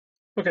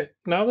Okay,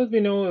 now that we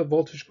know a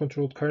voltage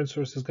controlled current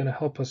source is going to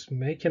help us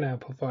make an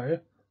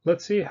amplifier,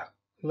 let's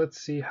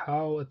see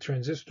how a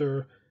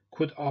transistor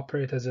could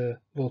operate as a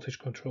voltage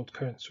controlled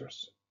current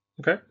source.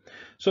 Okay,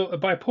 so a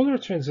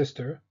bipolar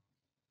transistor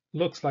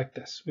looks like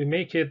this. We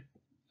make it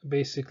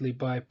basically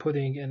by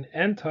putting an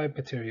N-type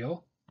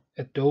material,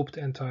 a doped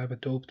N-type, a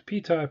doped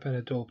P-type, and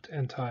a doped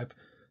N-type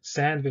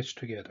sandwiched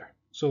together.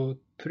 So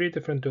three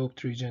different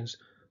doped regions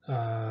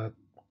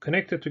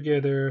connected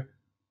together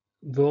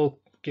will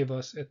give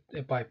us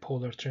a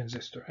bipolar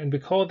transistor. And we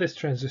call this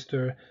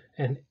transistor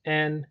an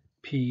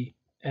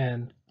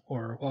NPN,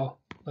 or well,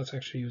 let's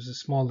actually use the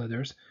small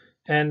letters,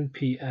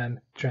 NPN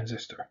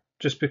transistor.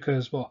 Just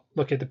because, well,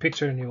 look at the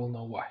picture and you will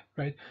know why,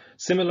 right?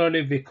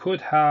 Similarly, we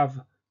could have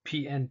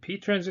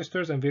PNP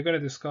transistors, and we're going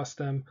to discuss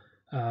them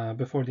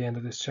before the end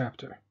of this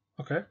chapter,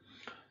 okay?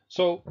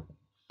 So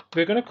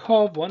we're going to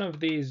call one of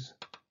these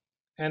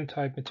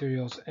N-type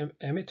materials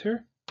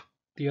emitter,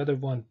 the other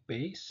one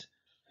base,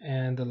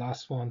 and the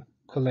last one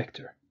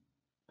collector,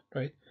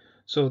 right?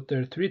 So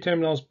there are three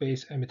terminals,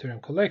 base, emitter,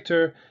 and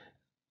collector.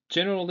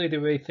 Generally, the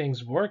way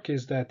things work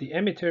is that the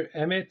emitter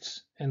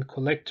emits and the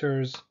collector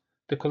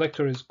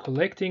is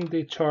collecting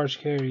the charge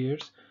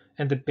carriers,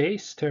 and the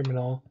base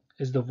terminal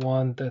is the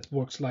one that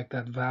works like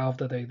that valve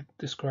that I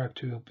described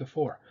to you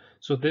before.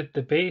 So that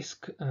the base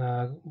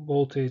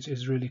voltage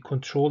is really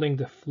controlling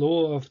the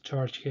flow of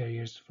charge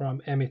carriers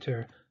from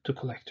emitter to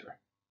collector.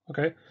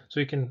 Okay, so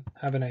you can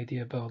have an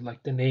idea about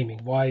like the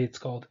naming, why it's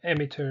called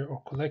emitter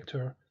or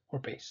collector or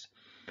base.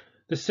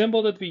 The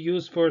symbol that we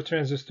use for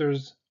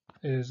transistors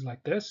is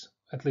like this.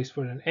 At least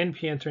for an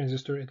NPN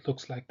transistor, it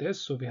looks like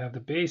this. So we have the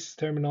base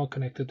terminal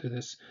connected to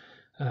this,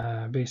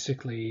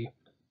 basically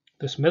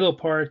this middle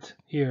part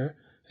here,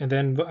 and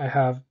then I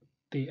have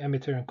the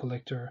emitter and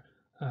collector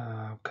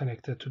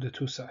connected to the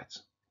two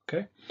sides.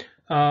 Okay,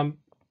 I'm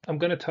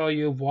going to tell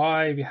you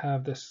why we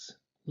have this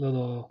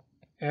little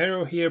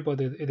arrow here,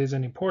 but it is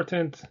an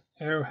important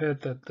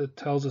arrowhead that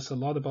tells us a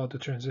lot about the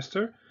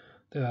transistor,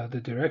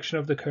 the direction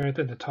of the current,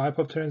 and the type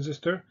of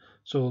transistor.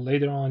 So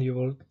later on you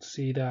will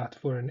see that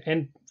for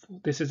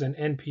this is an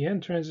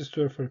NPN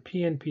transistor. For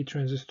PNP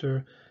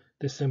transistor,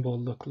 the symbol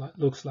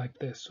looks like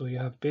this. So you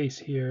have base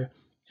here,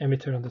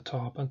 emitter on the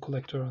top, and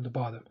collector on the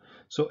bottom.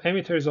 So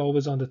emitter is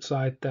always on the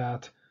side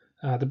that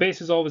the base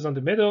is always on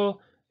the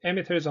middle,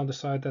 emitter is on the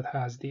side that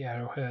has the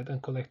arrowhead,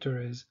 and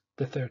collector is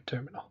the third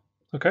terminal.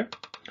 Okay.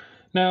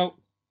 Now,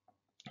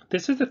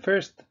 this is the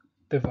first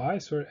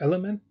device or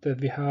element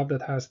that we have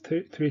that has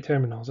three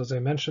terminals. As I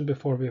mentioned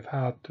before, we've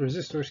had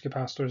resistors,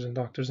 capacitors,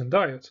 inductors, and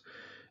diodes.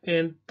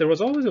 And there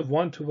was always a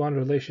one-to-one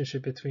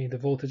relationship between the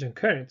voltage and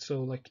current.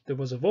 So like there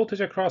was a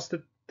voltage across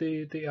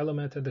the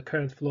element and the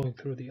current flowing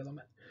through the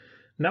element.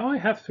 Now I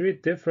have three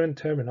different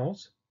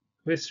terminals,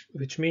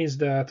 which means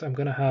that I'm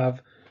going to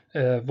have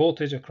a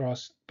voltage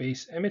across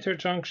base emitter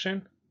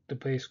junction, the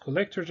base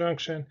collector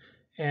junction,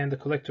 and the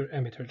collector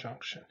emitter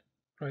junction,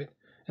 right?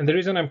 And the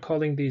reason I'm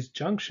calling these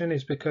junction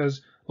is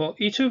because, well,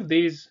 each of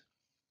these,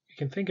 you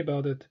can think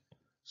about it,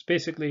 it's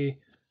basically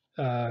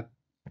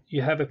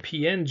you have a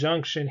PN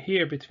junction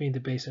here between the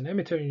base and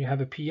emitter, and you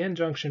have a PN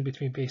junction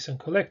between base and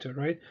collector,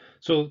 right?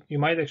 So you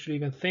might actually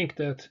even think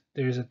that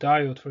there is a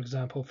diode, for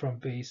example, from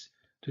base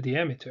to the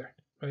emitter,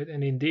 right?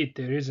 And indeed,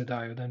 there is a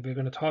diode, and we're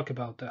going to talk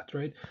about that,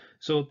 right?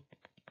 So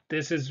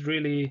this is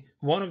really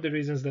one of the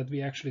reasons that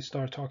we actually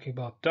start talking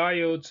about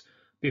diodes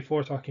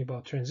before talking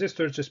about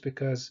transistors, just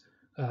because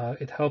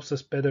it helps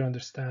us better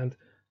understand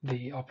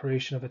the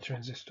operation of a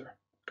transistor,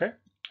 okay?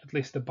 At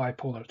least the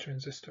bipolar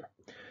transistor.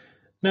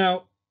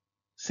 Now,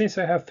 since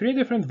I have three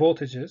different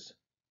voltages,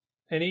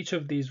 and each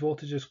of these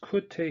voltages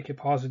could take a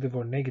positive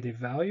or negative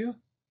value,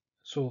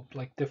 so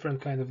like different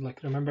kind of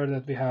like, remember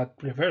that we had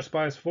reverse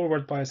bias,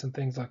 forward bias, and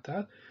things like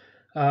that.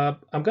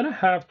 I'm going to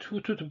have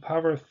 2 to the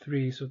power of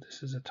 3, so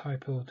this is a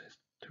typo, this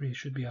 3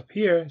 should be up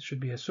here, it should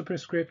be a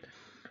superscript.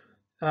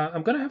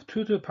 I'm going to have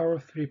 2 to the power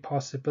of 3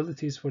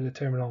 possibilities for the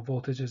terminal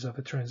voltages of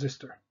a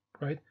transistor,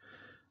 right?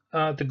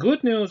 The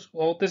good news,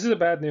 well, this is a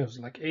bad news,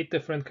 like 8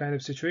 different kind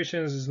of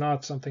situations is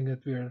not something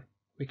that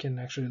we can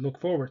actually look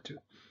forward to.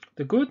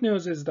 The good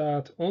news is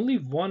that only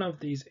one of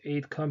these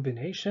 8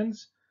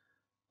 combinations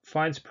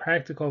finds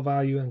practical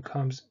value and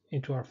comes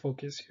into our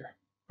focus here,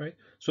 right?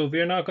 So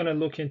we're not going to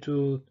look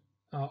into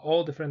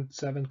all different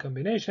 7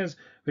 combinations.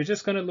 We're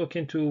just going to look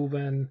into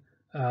when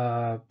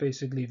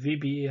basically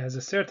VBE has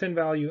a certain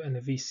value and the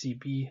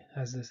VCB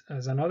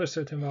has another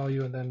certain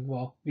value, and then,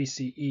 well,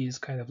 VCE is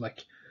kind of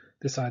like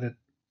decided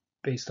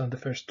based on the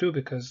first 2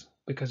 because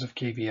of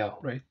KVL,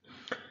 right?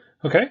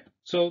 Okay,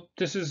 so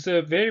this is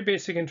a very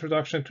basic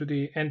introduction to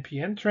the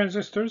NPN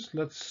transistors.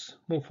 Let's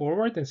move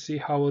forward and see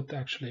how it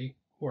actually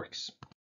works.